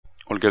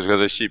오늘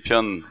계속해서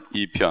시편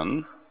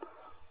 2편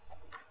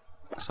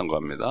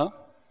선고합니다.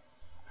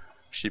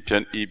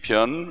 시편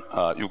 2편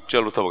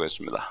 6절부터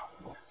보겠습니다.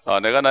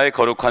 내가 나의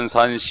거룩한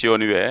산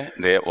시온 위에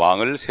내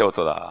왕을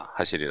세웠도다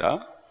하시리라.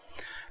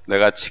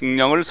 내가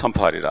칙령을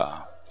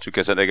선포하리라.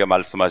 주께서 내게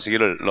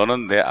말씀하시기를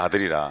너는 내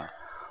아들이라.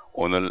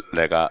 오늘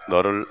내가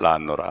너를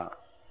낳았노라.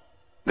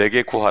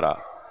 내게 구하라.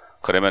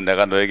 그러면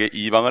내가 너에게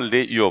이방을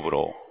네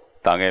유업으로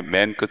땅의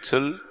맨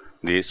끝을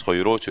네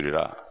소유로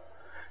주리라.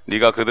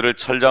 네가 그들을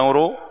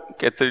철장으로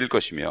깨뜨릴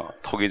것이며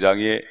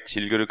토기장이의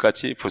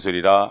질그릇같이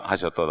부수리라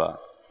하셨도다.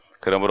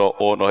 그러므로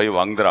오 너희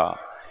왕들아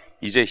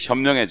이제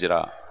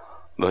현명해지라.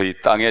 너희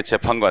땅의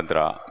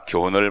재판관들아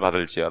교훈을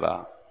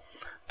받을지어다.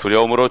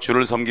 두려움으로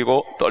주를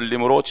섬기고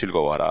떨림으로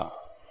즐거워하라.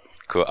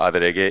 그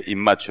아들에게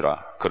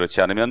입맞추라.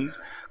 그렇지 않으면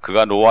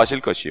그가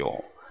노하실 것이요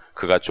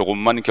그가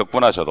조금만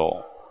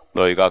격분하셔도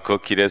너희가 그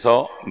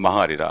길에서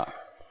망하리라.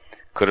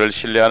 그를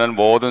신뢰하는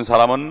모든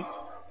사람은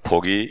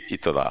복이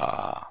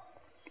있도다.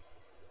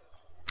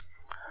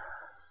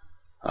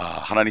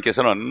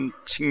 하나님께서는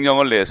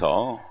칙령을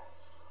내서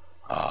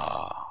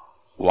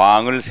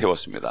왕을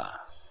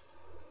세웠습니다.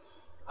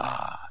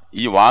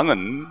 이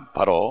왕은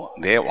바로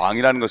내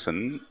왕이라는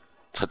것은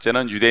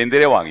첫째는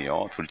유대인들의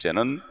왕이요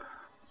둘째는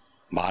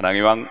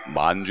만왕의 왕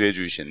만주에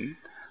주신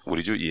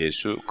우리 주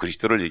예수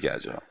그리스도를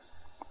얘기하죠.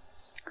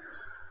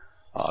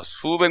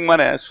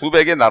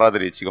 수백의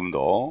나라들이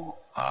지금도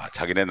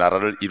자기네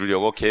나라를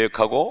이루려고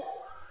계획하고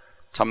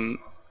참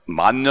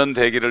만년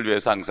대계를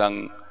위해서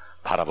항상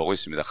바라보고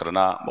있습니다.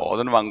 그러나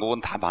모든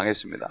왕국은 다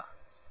망했습니다.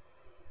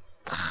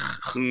 다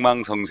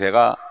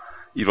흥망성쇠가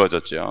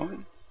이루어졌죠.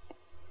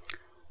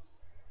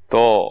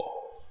 또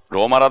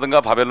로마라든가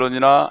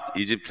바벨론이나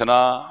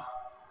이집트나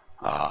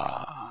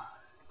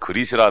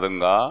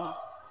그리스라든가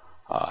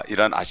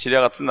이런 아시리아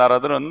같은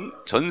나라들은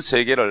전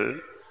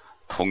세계를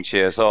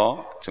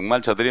통치해서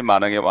정말 저들이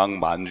만왕의 왕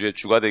만주의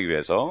주가 되기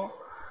위해서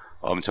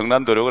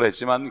엄청난 노력을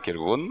했지만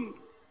결국은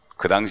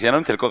그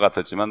당시에는 될 것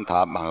같았지만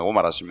다 망하고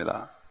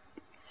말았습니다.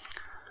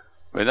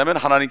 왜냐하면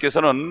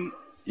하나님께서는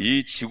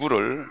이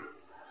지구를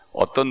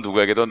어떤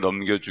누구에게도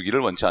넘겨주기를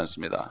원치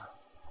않습니다.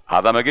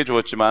 아담에게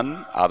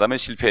주었지만 아담은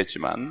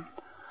실패했지만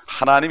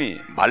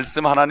하나님이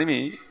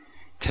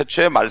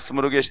태초에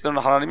말씀으로 계시던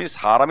하나님이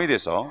사람이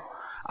돼서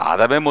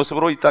아담의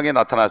모습으로 이 땅에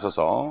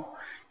나타나셔서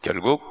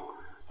결국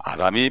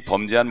아담이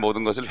범죄한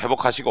모든 것을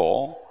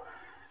회복하시고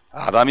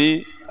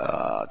아담이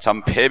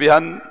참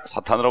패배한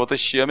사탄으로부터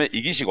시험에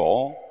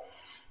이기시고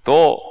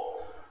또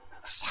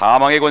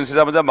사망의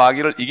권세자보자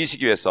마귀를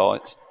이기시기 위해서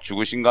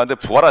죽으신 가운데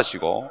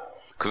부활하시고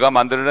그가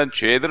만들어낸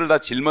죄들을 다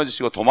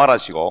짊어지시고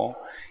도말하시고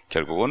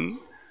결국은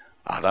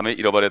아담의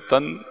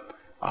잃어버렸던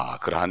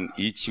그러한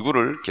이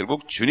지구를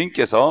결국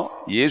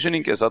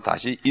예수님께서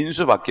다시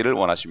인수받기를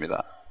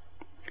원하십니다.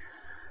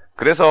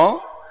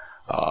 그래서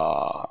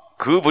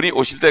그분이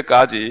오실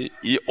때까지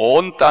이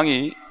온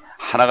땅이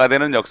하나가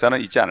되는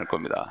역사는 있지 않을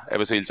겁니다.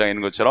 에베소 1장에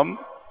있는 것처럼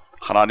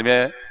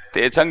하나님의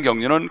떼창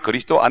경륜은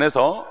그리스도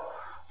안에서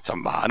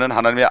참 많은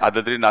하나님의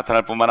아들들이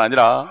나타날 뿐만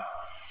아니라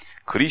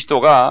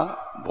그리스도가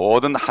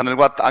모든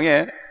하늘과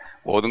땅의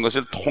모든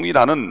것을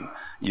통일하는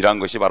이러한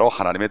것이 바로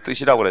하나님의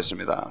뜻이라고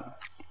그랬습니다.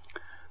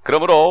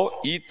 그러므로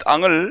이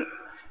땅을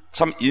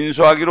참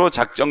인수하기로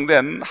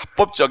작정된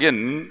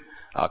합법적인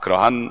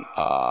그러한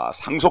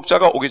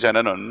상속자가 오기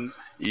전에는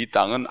이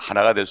땅은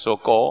하나가 될 수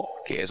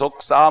없고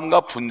계속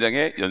싸움과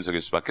분쟁의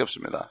연속일 수밖에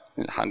없습니다.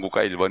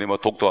 한국과 일본이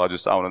독도 가지고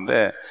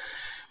싸우는데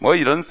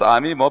이런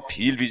싸움이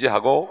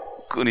비일비재하고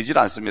끊이질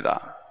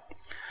않습니다.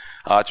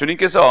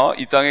 주님께서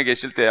이 땅에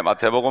계실 때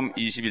마태복음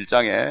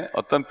 21장에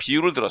어떤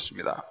비유를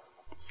들었습니다.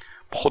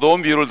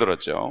 포도원 비유를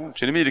들었죠.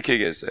 주님이 이렇게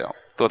얘기했어요.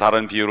 또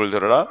다른 비유를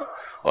들어라.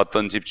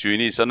 어떤 집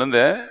주인이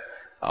있었는데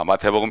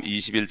마태복음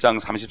 21장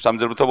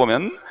 33절부터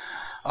보면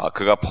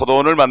그가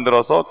포도원을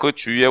만들어서 그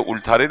주위에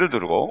울타리를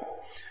두르고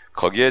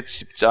거기에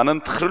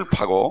집자는 틀을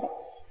파고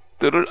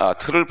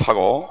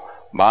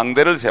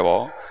망대를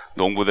세워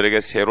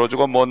농부들에게 새로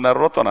주고 먼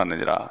나라로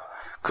떠났느니라.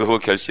 그 후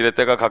결실의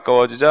때가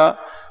가까워지자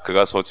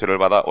그가 소출을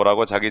받아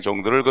오라고 자기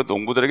종들을 그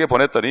농부들에게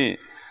보냈더니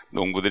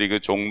농부들이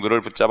그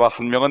종들을 붙잡아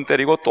한 명은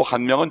때리고 또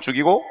한 명은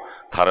죽이고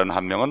다른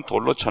한 명은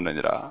돌로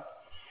쳤느니라.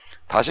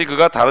 다시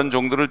그가 다른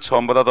종들을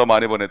처음보다 더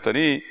많이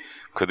보냈더니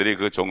그들이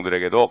그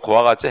종들에게도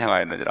그와 같이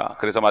행하였느니라.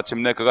 그래서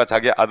마침내 그가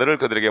자기 아들을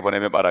그들에게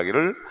보내며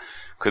말하기를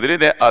그들이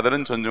내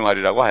아들은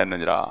존중하리라고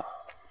하였느니라.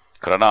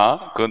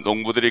 그러나 그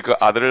농부들이 그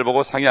아들을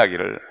보고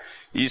상의하기를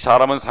이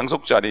사람은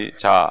상속자니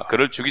자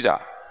그를 죽이자.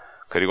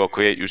 그리고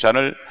그의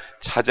유산을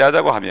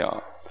차지하자고 하며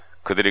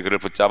그들이 그를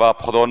붙잡아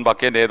포도원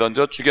밖에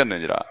내던져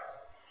죽였느니라.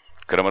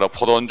 그러므로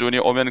포도원 주인이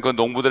오면 그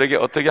농부들에게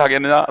어떻게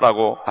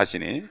하겠느냐라고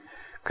하시니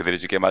그들이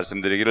주께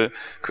말씀드리기를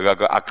그가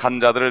그 악한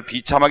자들을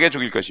비참하게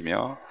죽일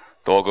것이며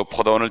또 그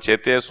포도원을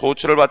제때에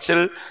소출을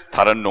바칠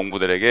다른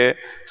농부들에게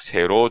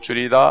새로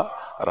주리다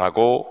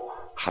라고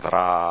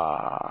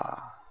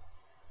하더라.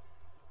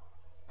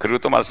 그리고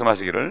또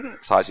말씀하시기를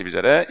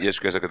 42절에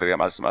예수께서 그들에게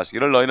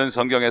말씀하시기를 너희는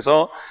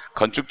성경에서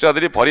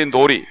건축자들이 버린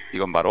돌이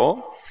이건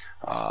바로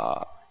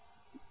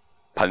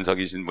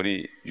반석이신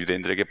분이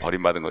유대인들에게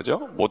버림받은 거죠.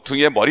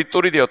 모퉁이의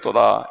머릿돌이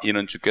되었도다.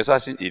 이는 주께서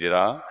하신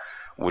일이라.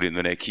 우리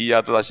눈에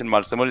기이하도다 하신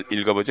말씀을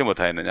읽어보지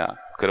못하였느냐.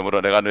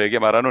 그러므로 내가 너에게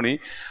말하노니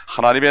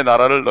하나님의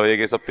나라를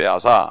너에게서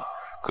빼앗아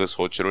그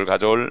소출을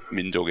가져올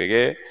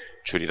민족에게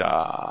주리라.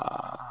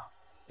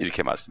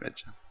 이렇게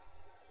말씀했죠.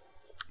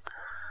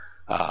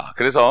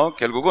 그래서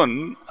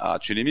결국은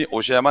주님이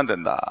오셔야만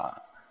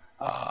된다.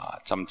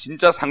 참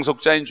진짜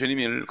상속자인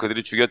주님을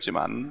그들이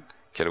죽였지만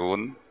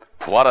결국은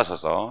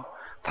부활하셔서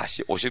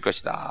다시 오실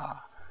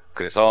것이다.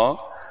 그래서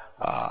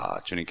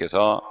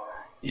주님께서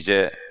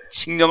이제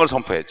칙령을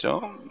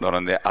선포했죠.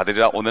 너는 내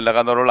아들이라 오늘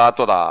내가 너를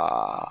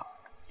낳았도다.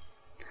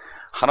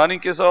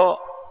 하나님께서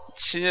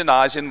친히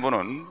낳으신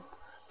분은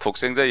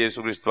독생자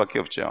예수 그리스도밖에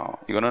없죠.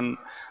 이거는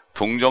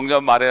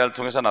동정녀 마리아를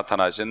통해서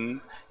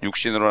나타나신,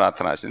 육신으로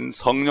나타나신,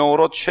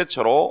 성령으로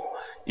최초로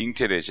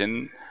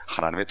잉태되신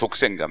하나님의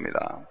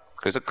독생자입니다.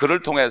 그래서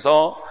그를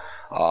통해서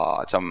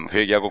참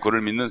회개하고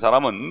그를 믿는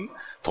사람은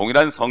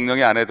동일한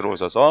성령의 안에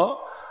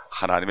들어오셔서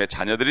하나님의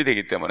자녀들이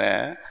되기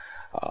때문에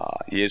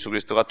예수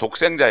그리스도가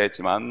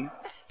독생자였지만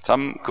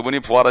참 그분이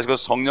부활하시고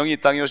성령이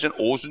이 땅에 오신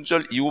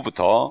오순절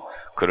이후부터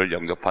그를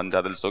영접한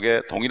자들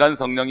속에 동일한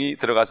성령이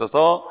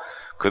들어가셔서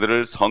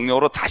그들을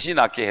성령으로 다시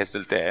낳게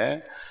했을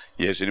때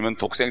예수님은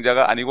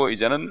독생자가 아니고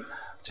이제는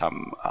참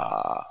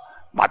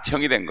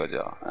맏형이 된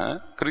거죠.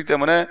 그렇기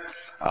때문에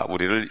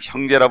우리를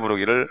형제라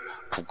부르기를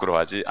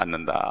부끄러워하지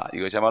않는다.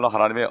 이것이야말로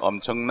하나님의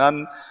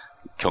엄청난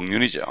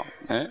경륜이죠.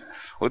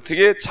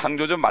 어떻게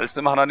창조주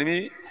말씀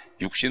하나님이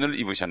육신을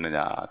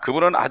입으셨느냐.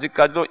 그분은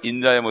아직까지도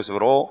인자의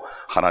모습으로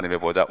하나님의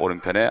보좌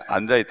오른편에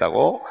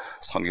앉아있다고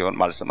성경은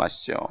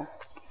말씀하시죠.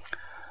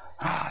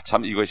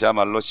 참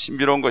이것이야말로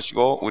신비로운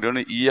것이고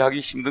우리는 이해하기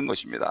힘든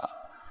것입니다.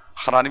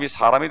 하나님이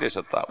사람이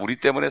되셨다. 우리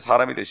때문에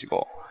사람이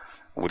되시고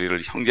우리를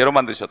형제로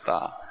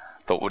만드셨다.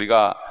 또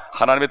우리가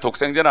하나님의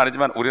독생자는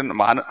아니지만 우리는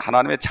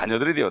하나님의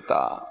자녀들이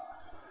되었다.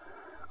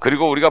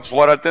 그리고 우리가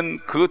부활할 땐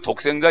그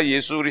독생자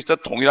예수 그리스도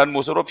동일한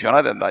모습으로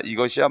변화된다.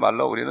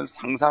 이것이야말로 우리는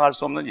상상할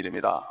수 없는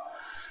일입니다.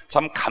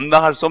 참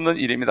감당할 수 없는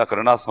일입니다.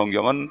 그러나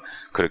성경은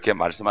그렇게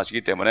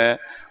말씀하시기 때문에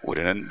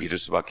우리는 믿을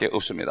수밖에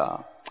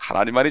없습니다.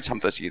 하나님만이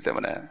참되시기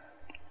때문에.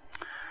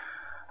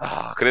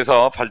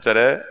 그래서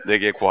 8절에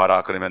내게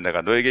구하라. 그러면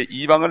내가 너에게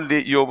이방을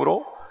네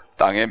유업으로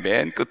땅의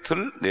맨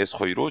끝을 내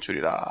소유로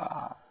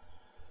주리라.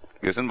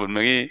 이것은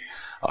분명히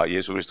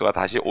예수 그리스도가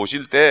다시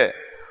오실 때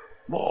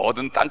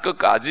모든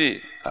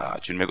땅끝까지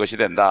주님의 것이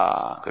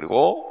된다.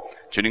 그리고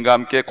주님과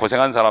함께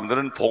고생한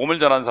사람들은, 복음을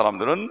전한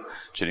사람들은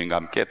주님과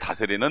함께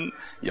다스리는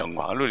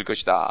영광을 누릴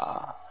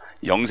것이다.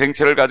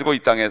 영생체를 가지고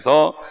이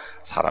땅에서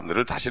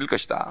사람들을 다스릴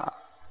것이다.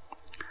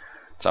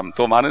 참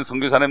또 많은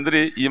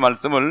선교사님들이 이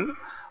말씀을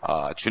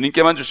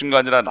주님께만 주신 거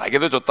아니라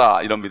나에게도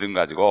줬다, 이런 믿음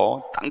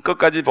가지고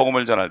땅끝까지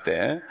복음을 전할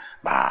때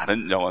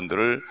많은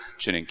영혼들을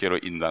주님께로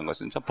인도한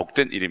것은 참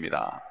복된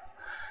일입니다.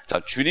 자,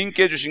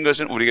 주님께 주신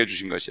것은 우리에게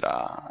주신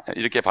것이라,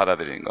 이렇게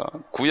받아들이는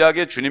것.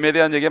 구약에 주님에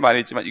대한 얘기가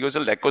많이 있지만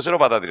이것을 내 것으로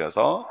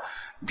받아들여서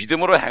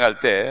믿음으로 행할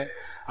때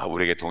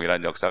우리에게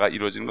동일한 역사가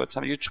이루어지는 것,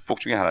 참 이게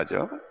축복 중에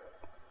하나죠.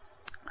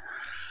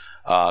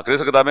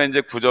 그래서 그 다음에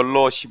이제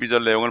 9절로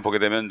 12절 내용을 보게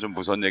되면 좀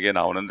무서운 얘기가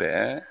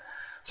나오는데,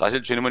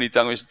 사실 주님은 이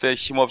땅에 있을 때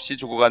힘없이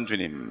죽어간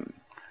주님,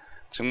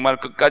 정말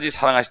끝까지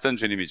사랑하시던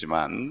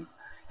주님이지만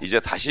이제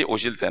다시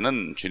오실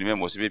때는 주님의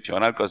모습이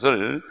변할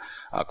것을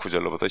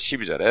 9절로부터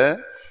 12절에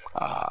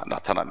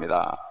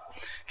나타납니다.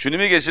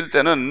 주님이 계실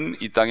때는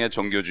이 땅의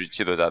종교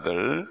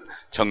지도자들,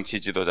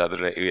 정치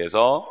지도자들에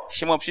의해서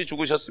힘없이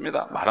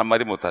죽으셨습니다. 말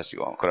한마디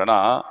못하시고.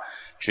 그러나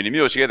주님이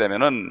오시게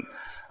되면은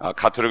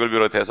가톨릭을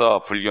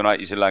비롯해서 불교나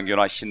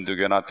이슬람교나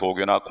힌두교나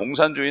도교나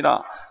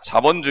공산주의나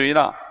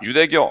자본주의나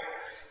유대교,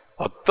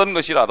 어떤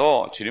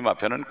것이라도 주님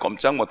앞에는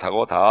꼼짝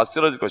못하고 다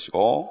쓰러질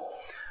것이고,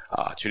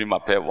 주님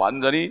앞에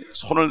완전히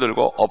손을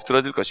들고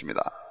엎드러질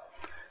것입니다.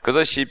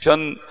 그래서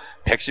시편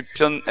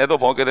 110편에도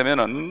보게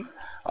되면은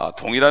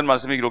동일한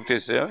말씀이 기록되어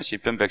있어요.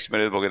 시편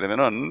 110편에도 보게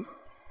되면은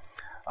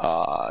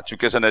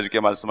주께서 내주께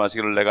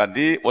말씀하시기를 내가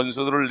네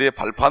원수들을 네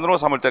발판으로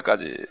삼을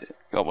때까지,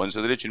 그러니까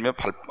원수들이 주님의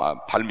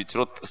발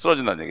밑으로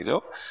쓰러진다는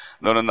얘기죠.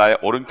 너는 나의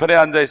오른편에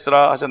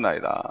앉아있으라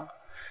하셨나이다.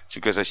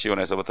 주께서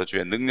시온에서부터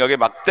주의 능력의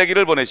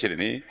막대기를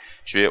보내시리니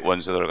주의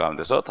원수들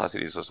가운데서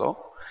다스리소서.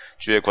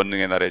 주의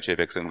권능의 날에 주의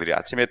백성들이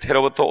아침에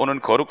태로부터 오는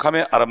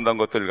거룩함의 아름다운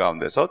것들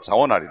가운데서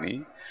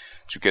자원하리니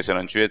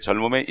주께서는 주의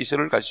젊음의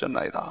이슬을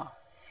가지셨나이다.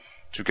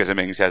 주께서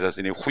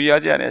맹세하셨으니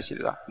후회하지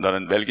아니하시리라.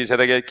 너는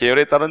멜기세덱의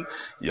계열에 따른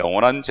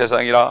영원한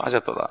제사장이라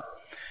하셨도다.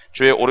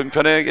 주의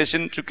오른편에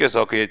계신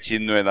주께서 그의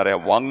진노의 날에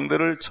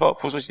왕들을 쳐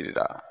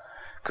부수시리라.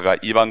 그가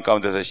이방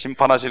가운데서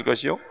심판하실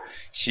것이요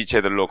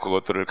시체들로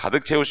그것들을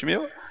가득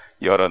채우시며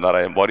여러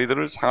나라의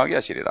머리들을 상하게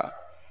하시리라.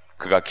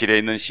 그가 길에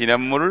있는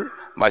시냇물을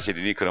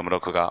마시리니 그러므로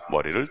그가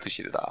머리를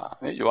드시리라.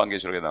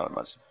 요한계시록에 나오는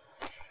말씀.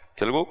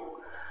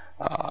 결국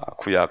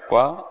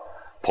구약과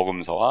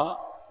복음서와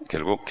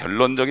결국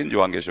결론적인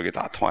요한계시록이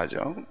다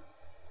통하죠.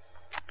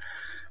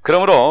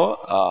 그러므로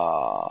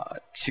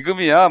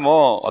지금이야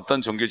뭐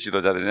어떤 종교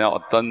지도자들이나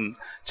어떤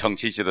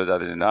정치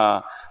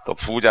지도자들이나 또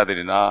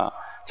부자들이나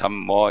참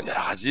뭐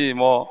여러 가지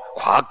뭐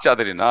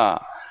과학자들이나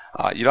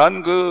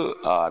이러한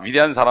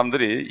위대한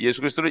사람들이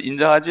예수 그리스도를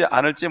인정하지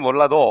않을지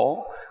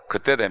몰라도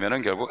그때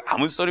되면은 결국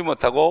아무 소리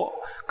못하고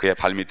그의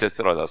발밑에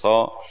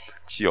쓰러져서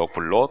지옥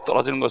불로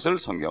떨어지는 것을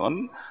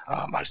성경은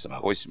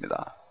말씀하고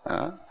있습니다.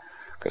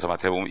 그래서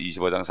마태복음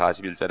 25장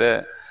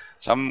 41절에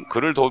참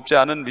그를 돕지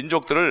않은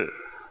민족들을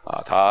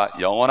다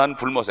영원한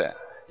불못에,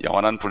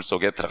 영원한 불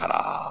속에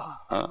들어가라.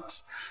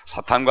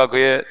 사탄과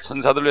그의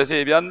천사들을 위해서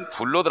예비한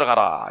불로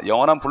들어가라.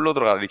 영원한 불로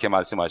들어가라. 이렇게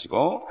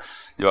말씀하시고,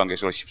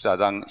 요한계시록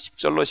 14장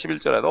 10절로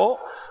 11절에도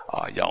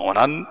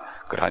영원한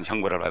그러한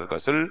형벌을 받을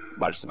것을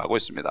말씀하고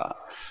있습니다.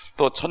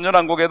 또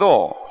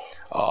천년왕국에도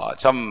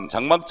참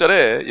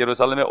장막절에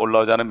예루살렘에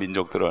올라오지 않은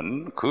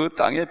민족들은 그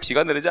땅에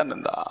비가 내리지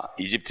않는다.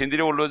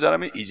 이집트인들이 올라오지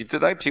않으면 이집트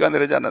땅에 비가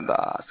내리지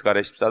않는다. 스가랴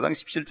 14장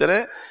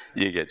 17절에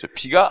얘기했죠.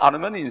 비가 안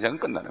오면 인생은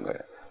끝나는 거예요.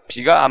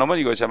 비가 안 오면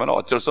이것이야말로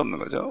어쩔 수 없는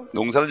거죠.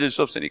 농사를 지을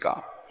수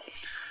없으니까.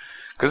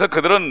 그래서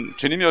그들은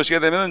주님이 오시게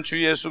되면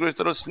주 예수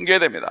그리스도를 섬겨야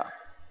됩니다.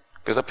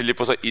 그래서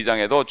빌립보서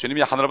 2장에도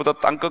주님이 하늘부터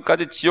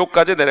땅끝까지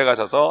지옥까지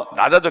내려가셔서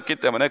낮아졌기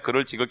때문에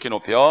그를 지극히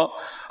높여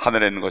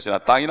하늘에 있는 것이나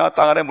땅이나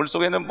땅 아래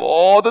물속에 있는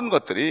모든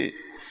것들이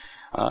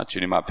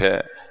주님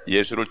앞에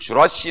예수를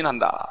주라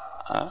시인한다.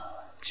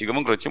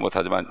 지금은 그렇지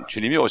못하지만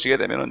주님이 오시게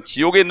되면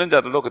지옥에 있는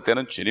자들도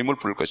그때는 주님을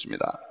부를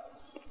것입니다.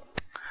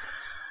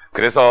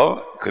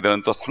 그래서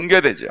그들은 또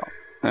섬겨야 되죠.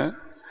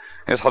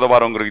 사도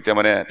바울은 그렇기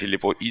때문에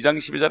빌립보 2장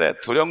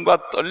 12절에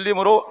두려움과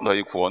떨림으로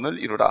너희 구원을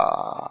이루라.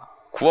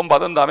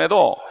 구원받은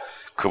다음에도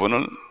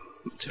그분을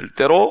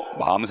절대로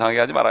마음 상하게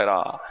하지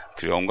말아라.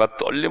 두려움과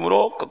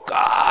떨림으로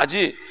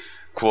끝까지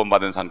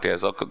구원받은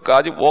상태에서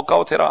끝까지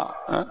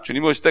워크아웃해라.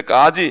 주님 오실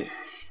때까지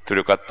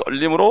두려움과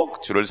떨림으로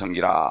주를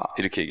섬기라.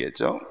 이렇게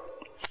얘기했죠.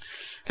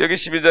 여기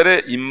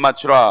 12절에 입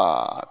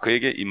맞추라.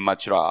 그에게 입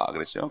맞추라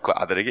그랬죠. 그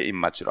아들에게 입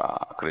맞추라.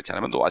 그렇지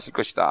않으면 노하실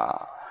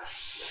것이다.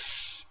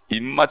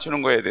 입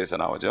맞추는 거에 대해서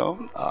나오죠.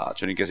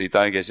 주님께서 이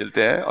땅에 계실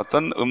때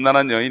어떤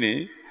음란한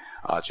여인이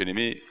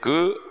주님이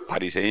그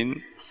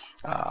바리새인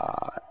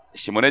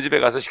시몬의 집에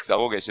가서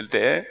식사하고 계실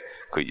때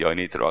그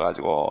여인이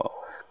들어와가지고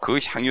그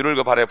향유를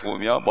그 발에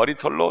부으며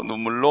머리털로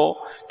눈물로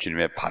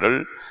주님의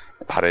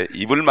발에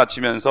입을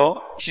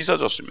맞추면서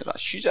씻어줬습니다.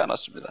 쉬지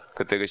않았습니다.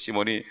 그때 그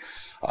시몬이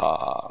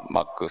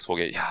막 그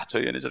속에 저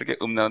여인이 저렇게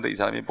음란한데 이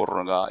사람이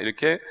모르는가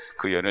이렇게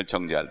그 여인을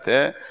정죄할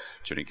때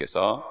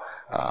주님께서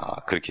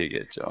그렇게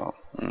얘기했죠.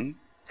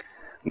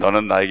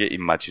 너는 나에게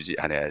입 맞추지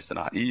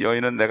아니하였으나 이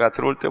여인은 내가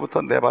들어올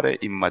때부터 내 발에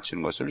입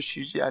맞추는 것을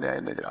쉬지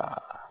아니하였느니라.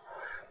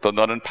 또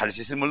너는 발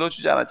씻을 물도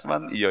주지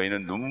않았지만 이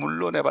여인은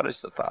눈물로 내 발을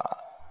씻었다.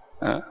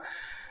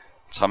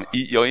 참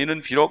이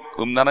여인은 비록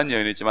음란한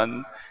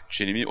여인이지만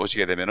주님이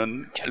오시게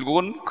되면은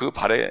결국은 그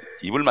발에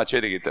입을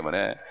맞춰야 되기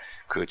때문에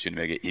그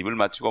주님에게 입을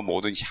맞추고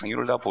모든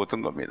향유를 다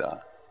부었던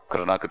겁니다.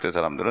 그러나 그때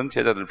사람들은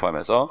제자들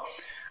포함해서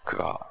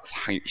그가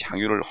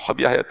향유를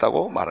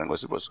허비하였다고 말하는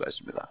것을 볼 수가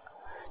있습니다.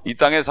 이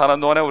땅에 사는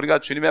동안에 우리가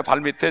주님의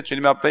발밑에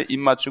주님 앞에 입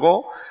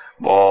맞추고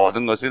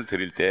모든 것을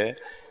드릴 때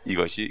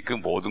이것이 그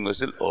모든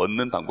것을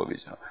얻는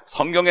방법이죠.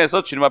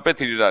 성경에서 주님 앞에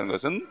드리라는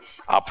것은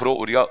앞으로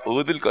우리가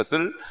얻을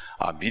것을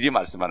미리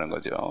말씀하는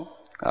거죠.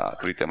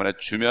 그렇기 때문에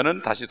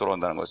주면은 다시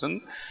돌아온다는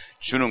것은,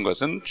 주는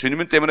것은,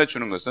 주님 때문에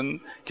주는 것은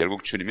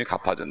결국 주님이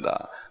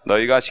갚아준다.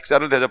 너희가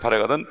식사를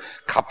대접하려거든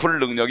갚을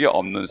능력이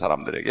없는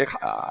사람들에게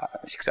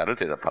식사를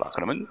대접하라.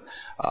 그러면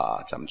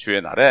참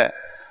주의 날에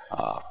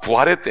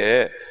부활의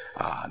때에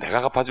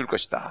내가 갚아줄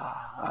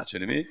것이다.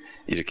 주님이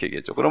이렇게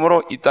얘기했죠.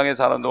 그러므로 이 땅에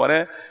사는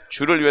동안에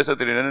주를 위해서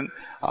드리는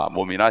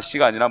몸이나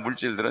시간이나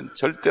물질들은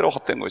절대로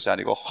헛된 것이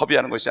아니고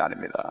허비하는 것이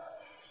아닙니다.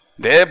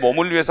 내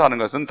몸을 위해서 하는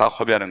것은 다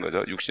허비하는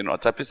거죠. 육신은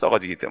어차피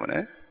썩어지기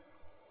때문에.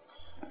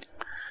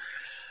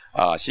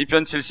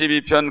 시편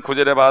 72편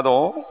 9절에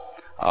봐도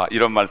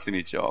이런 말씀이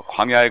있죠.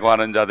 광야에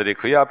거하는 자들이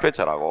그의 앞에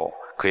절하고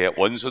그의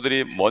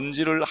원수들이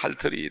먼지를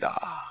핥으리이다.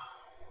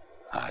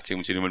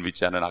 지금 주님을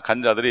믿지 않는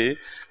악한 자들이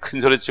큰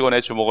소리치고 내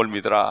주목을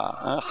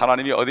믿으라.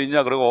 하나님이 어디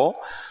있냐 그러고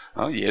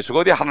예수가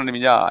어디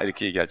하나님이냐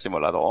이렇게 얘기할지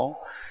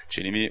몰라도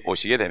주님이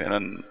오시게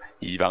되면은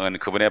이방은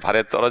그분의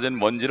발에 떨어진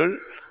먼지를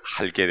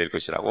핥게 될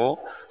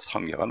것이라고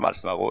성경은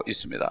말씀하고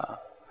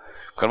있습니다.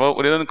 그러면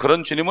우리는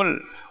그런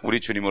주님을 우리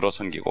주님으로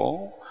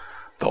섬기고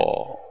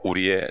또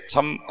우리의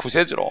참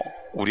구세주로,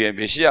 우리의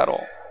메시아로,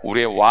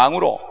 우리의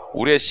왕으로,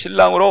 우리의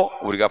신랑으로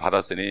우리가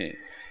받았으니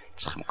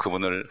참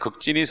그분을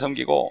극진히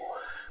섬기고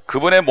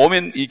그분의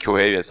몸인 이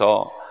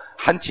교회에서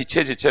한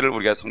지체를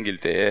우리가 섬길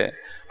때에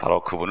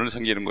바로 그분을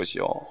섬기는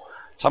것이요,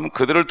 참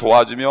그들을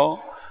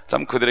도와주며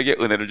참 그들에게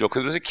은혜를 줘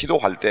그들에서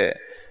기도할 때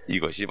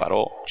이것이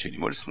바로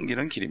주님을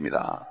섬기는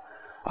길입니다.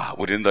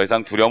 우리는 더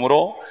이상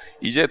두려움으로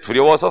이제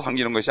두려워서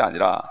섬기는 것이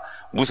아니라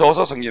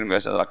무서워서 섬기는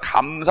것이 아니라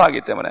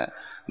감사하기 때문에,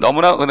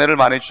 너무나 은혜를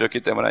많이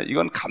주셨기 때문에,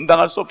 이건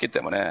감당할 수 없기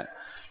때문에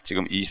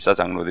지금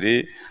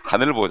 24장로들이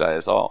하늘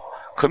보좌에서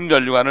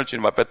금면류관을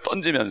주님 앞에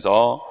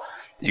던지면서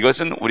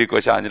이것은 우리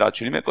것이 아니라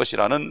주님의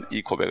것이라는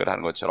이 고백을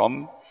하는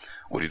것처럼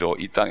우리도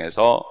이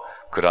땅에서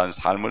그러한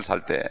삶을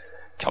살 때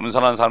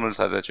겸손한 삶을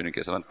살다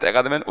주님께서는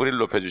때가 되면 우리를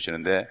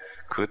높여주시는데,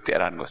 그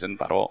때라는 것은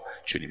바로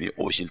주님이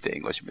오실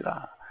때인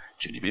것입니다.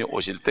 주님이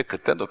오실 때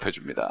그때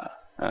높여줍니다.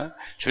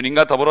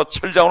 주님과 더불어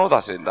철장으로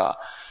다스린다.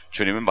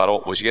 주님은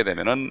바로 오시게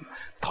되면은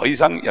더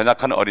이상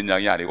연약한 어린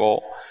양이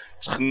아니고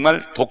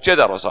정말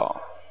독재자로서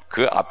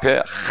그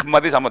앞에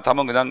한마디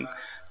잘못하면 그냥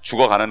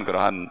죽어가는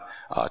그러한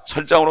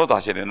철장으로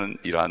다스리는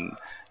이러한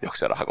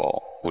역사를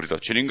하고, 우리도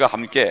주님과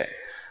함께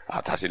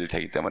다스릴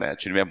테기 때문에,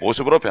 주님의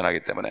모습으로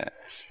변하기 때문에,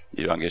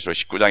 요한계시록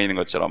 19장에 있는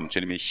것처럼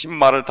주님이 흰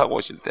말을 타고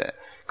오실 때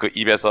그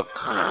입에서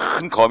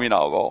큰 검이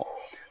나오고,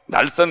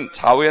 날선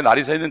좌우에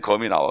날이 서 있는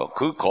검이 나오고,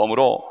 그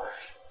검으로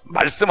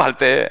말씀할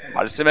때,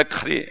 말씀의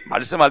칼이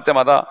말씀할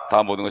때마다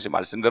다 모든 것이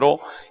말씀대로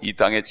이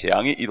땅에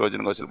재앙이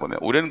이루어지는 것을 보면,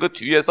 우리는 그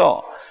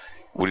뒤에서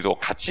우리도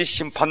같이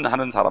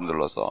심판하는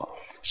사람들로서,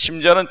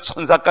 심지어는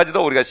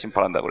천사까지도 우리가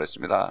심판한다고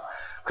그랬습니다.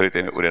 그렇기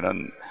때문에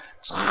우리는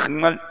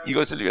정말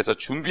이것을 위해서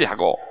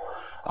준비하고,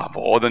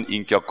 모든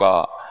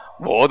인격과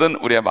모든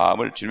우리의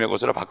마음을 주님의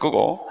것으로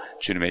바꾸고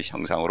주님의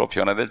형상으로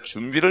변화될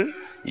준비를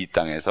이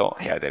땅에서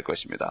해야 될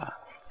것입니다.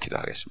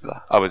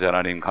 기도하겠습니다. 아버지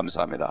하나님,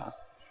 감사합니다.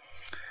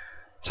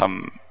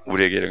 참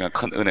우리에게 이런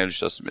큰 은혜를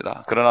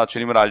주셨습니다. 그러나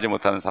주님을 알지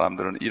못하는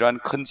사람들은 이러한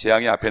큰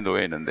재앙이 앞에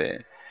놓여 있는데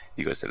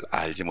이것을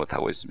알지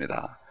못하고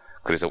있습니다.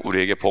 그래서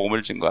우리에게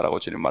복음을 증거하라고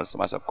주님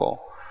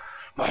말씀하셨고,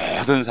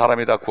 모든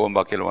사람이 다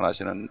구원받기를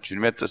원하시는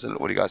주님의 뜻을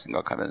우리가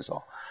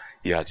생각하면서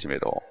이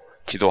아침에도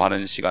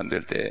기도하는 시간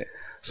될 때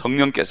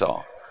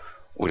성령께서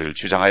우리를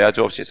주장하여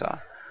주옵시사.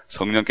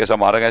 성령께서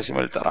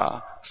말하심을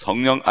따라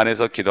성령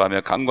안에서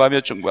기도하며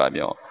간구하며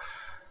중보하며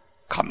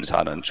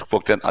감사하는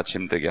축복된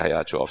아침 되게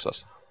하여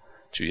주옵소서.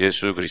 주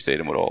예수 그리스도의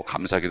이름으로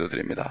감사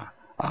기도드립니다.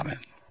 아멘.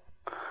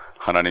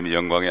 하나님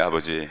영광의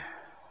아버지,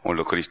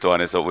 오늘도 그리스도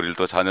안에서 우리를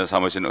또 자녀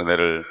삼으신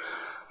은혜를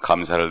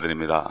감사를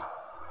드립니다.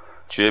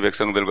 주의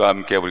백성들과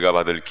함께 우리가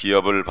받을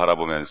기업을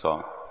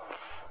바라보면서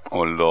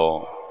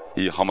오늘도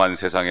이 험한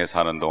세상에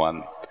사는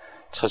동안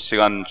첫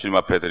시간 주님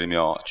앞에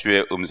드리며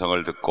주의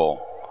음성을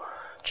듣고,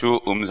 주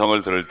음성을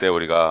들을 때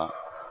우리가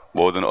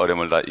모든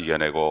어려움을 다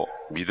이겨내고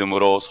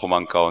믿음으로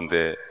소망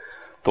가운데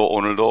또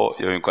오늘도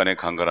영육간의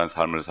강건한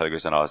삶을 살기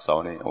위해서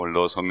나왔사오니,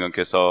 오늘도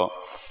성령께서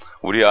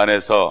우리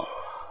안에서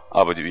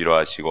아버지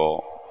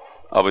위로하시고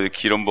아버지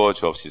기름 부어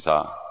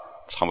주옵시사.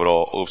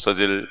 참으로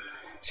없어질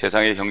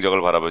세상의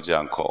형적을 바라보지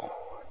않고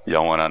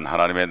영원한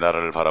하나님의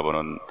나라를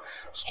바라보는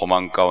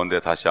소망 가운데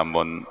다시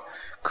한번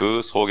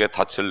그 속에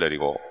닻을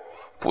내리고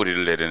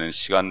뿌리를 내리는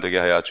시간 되게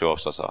하여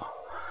주옵소서.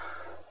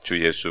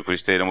 주 예수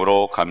그리스도의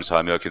이름으로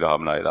감사하며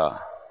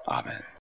기도합나이다. 아멘.